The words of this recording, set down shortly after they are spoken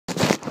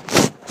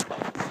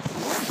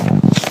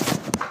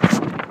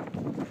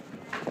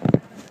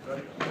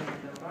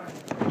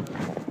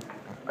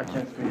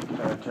can't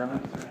speak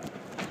German.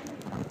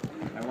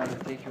 I want to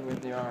take you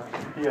with your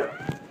Yeah.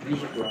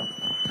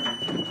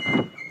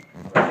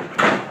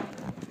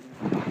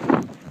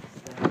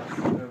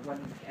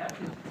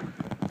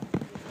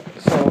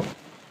 So,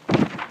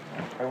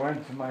 I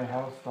went to my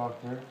house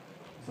doctor.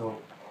 So,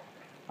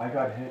 I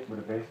got hit with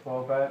a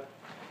baseball bat.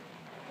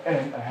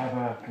 And I have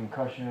a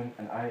concussion,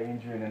 an eye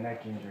injury, and a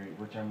neck injury,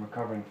 which I'm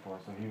recovering for.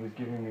 So he was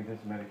giving me this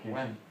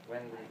medication.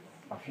 When?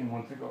 A few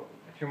months ago.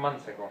 A few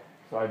months ago.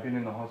 So I've been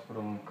in the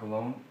hospital in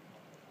Cologne,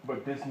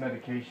 but this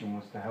medication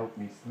was to help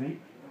me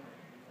sleep.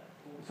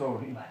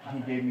 So he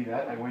gave me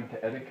that. I went to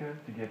Edeka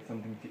to get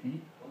something to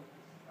eat.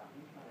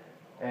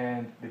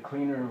 And the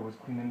cleaner was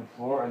cleaning the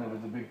floor, and there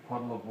was a big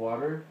puddle of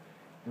water.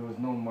 There was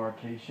no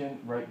marcation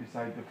right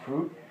beside the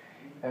fruit.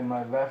 And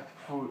my left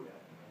foot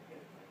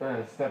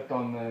stepped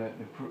on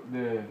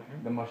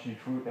the mushy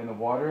fruit and the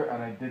water,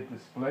 and I did the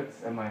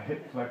splits, and my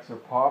hip flexor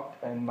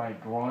popped, and my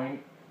groin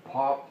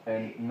popped,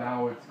 and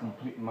now it's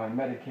complete. My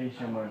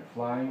medication went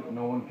flying.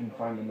 No one can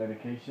find the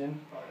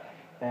medication,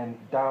 and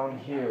down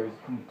here is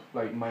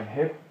like my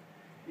hip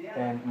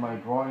and my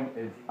groin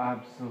is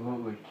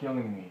absolutely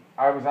killing me.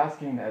 I was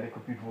asking the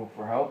Edeka people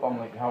for help. I'm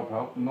like,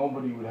 help.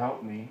 Nobody would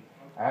help me.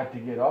 I had to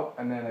get up,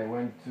 and then I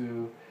went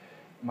to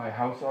my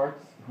house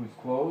arts, who's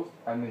closed,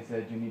 and they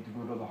said you need to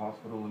go to the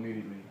hospital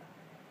immediately.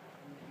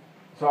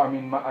 So I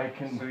mean, I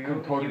can. So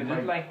you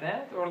did like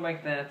that or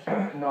like that?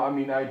 No, I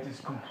mean I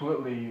just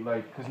completely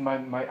like, cause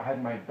I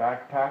had my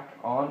backpack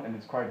on and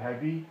it's quite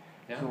heavy.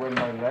 Yeah. So when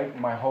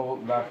my whole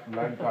left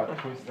leg got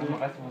twisted.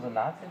 Weißt du, wo so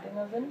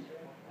Nazi-Dinger sind?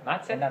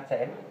 Nazi?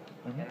 NaZL.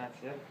 Ja,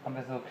 Nazi. Haben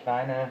wir so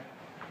kleine.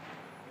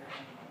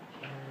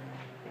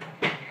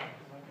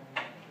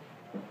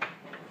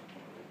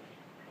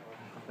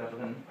 Was ist da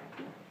drin?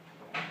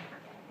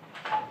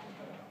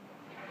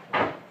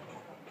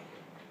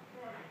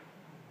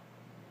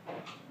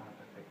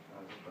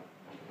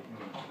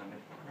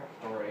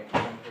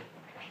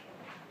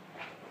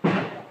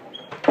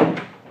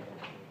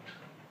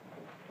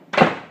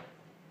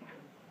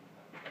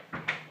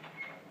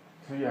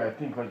 So yeah, I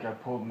think like I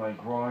pulled my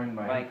groin,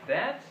 like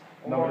that?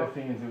 No, but the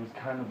thing is, it was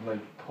kind of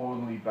like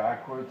totally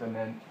backwards, and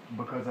then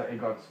because it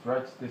got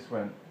stretched, this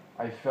went.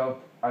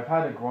 I've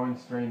had a groin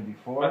strain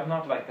before. But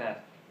not like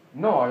that.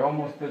 No, I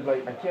almost did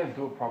like, I can't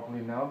do it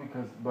properly now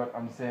but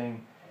I'm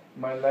saying,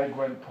 my leg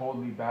went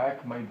totally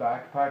back. My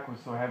backpack was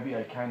so heavy,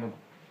 I kind of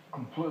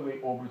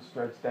completely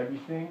overstretched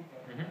everything,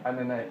 and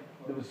then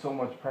there was so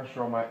much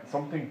pressure on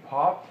something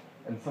popped,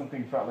 and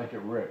something felt like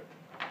it ripped.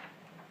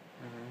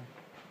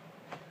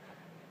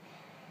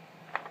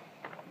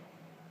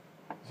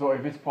 So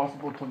if it's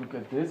possible to look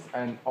at this,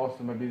 and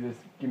also maybe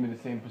give me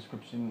the same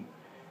prescription.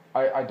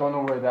 I don't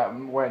know where that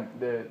went.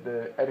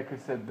 The Edeka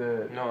said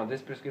No,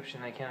 this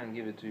prescription I cannot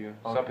give it to you.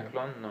 Okay.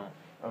 Sopiclone, no.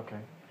 Okay.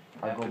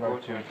 I go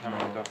to your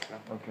family doctor.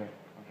 Okay.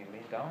 Okay,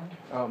 lay down.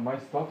 My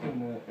stuff in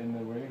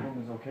the waiting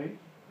room is okay?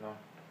 No.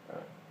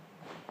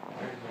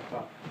 Where is your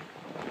stuff?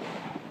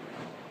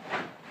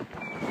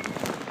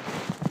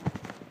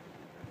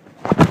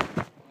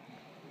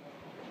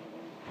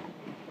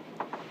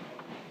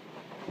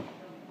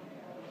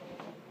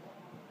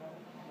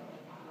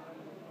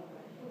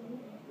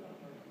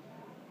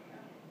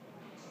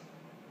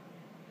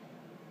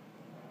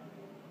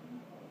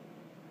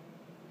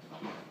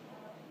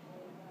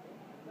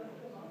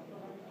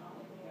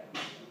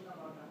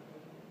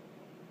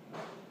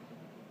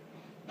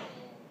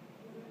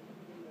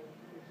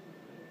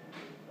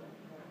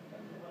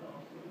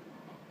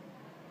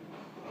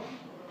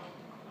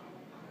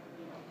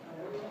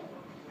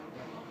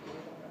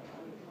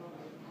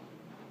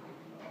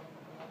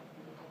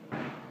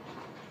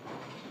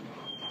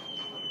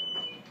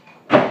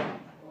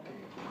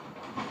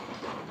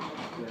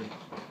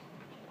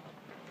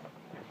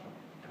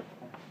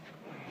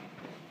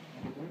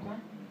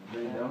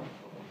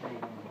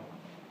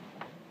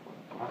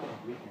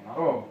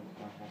 Oh.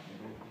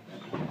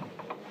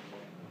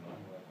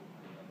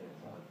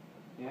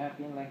 You have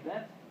been like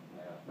that?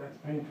 That's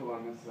painful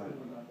on this side.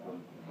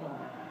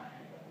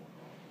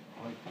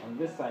 On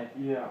this side?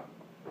 Yeah.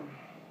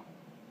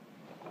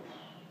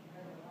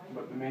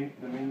 But the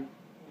main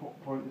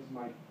point is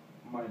my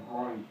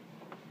groin.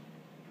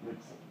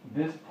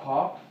 This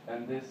popped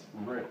and this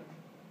ripped.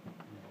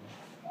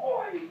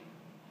 Oi!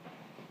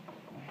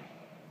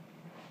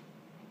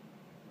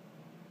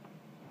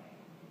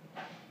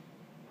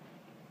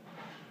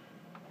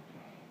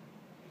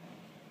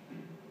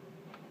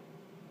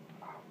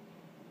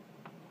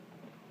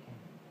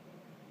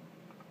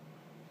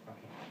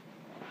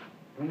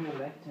 Bring your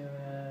leg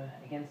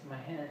against my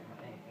hand.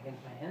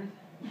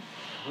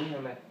 Bring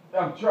your leg.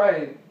 I'm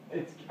trying.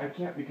 I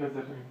can't because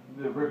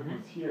the rib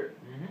was here.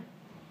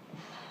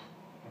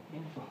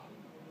 Okay.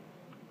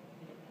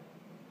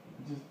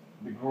 Just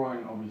the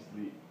groin,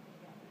 obviously.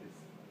 Is.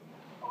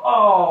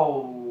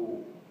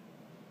 Oh.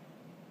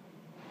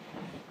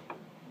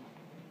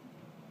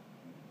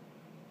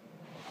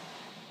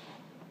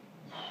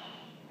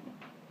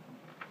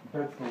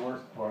 That's the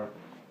worst part.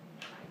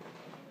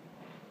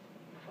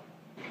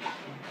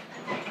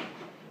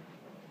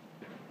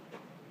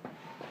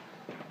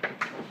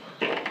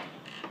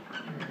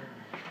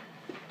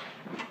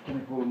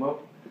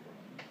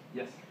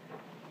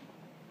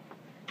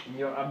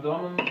 Your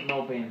abdomen,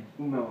 no pain.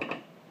 No.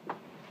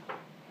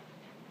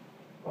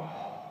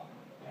 Oh,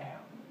 damn.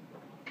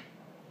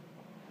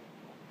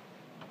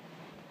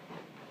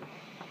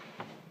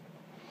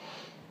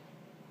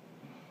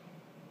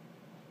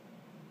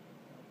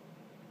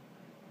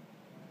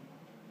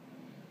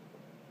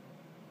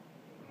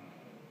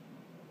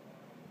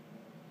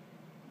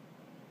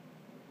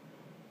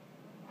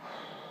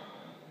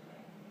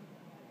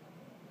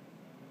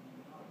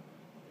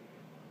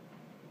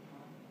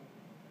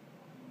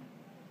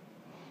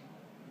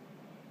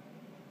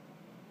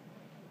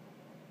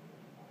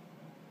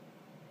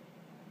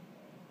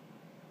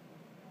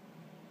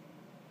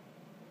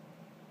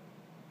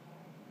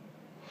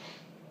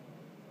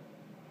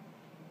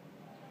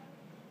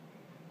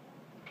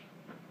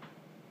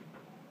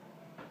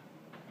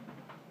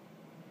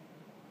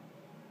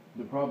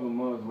 The problem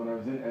was when I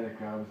was in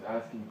Edeka, I was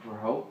asking for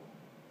help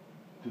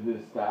to the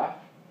staff,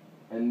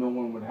 and no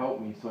one would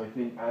help me. So I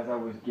think as I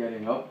was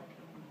getting up,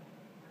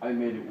 I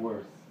made it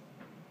worse.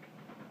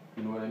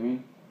 You know what I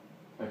mean?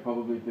 I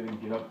probably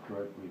didn't get up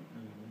correctly.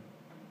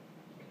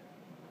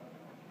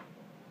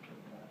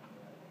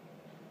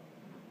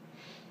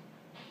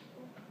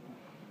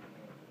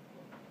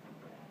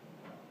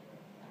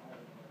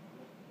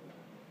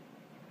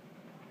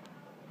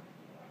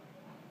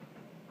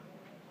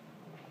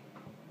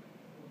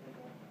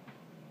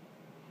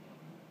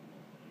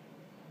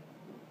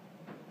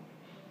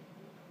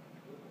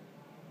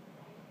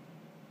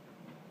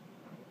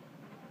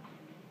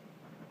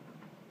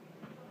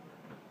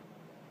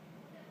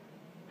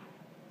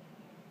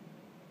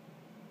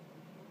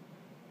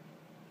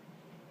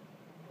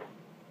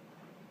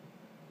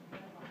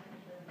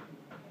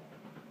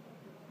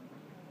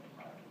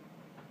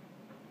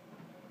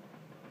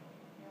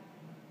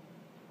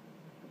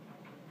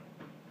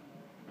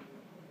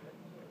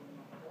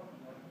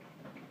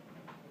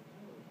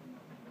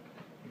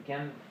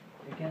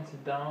 You can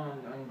sit down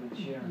on the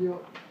chair.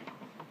 Yeah.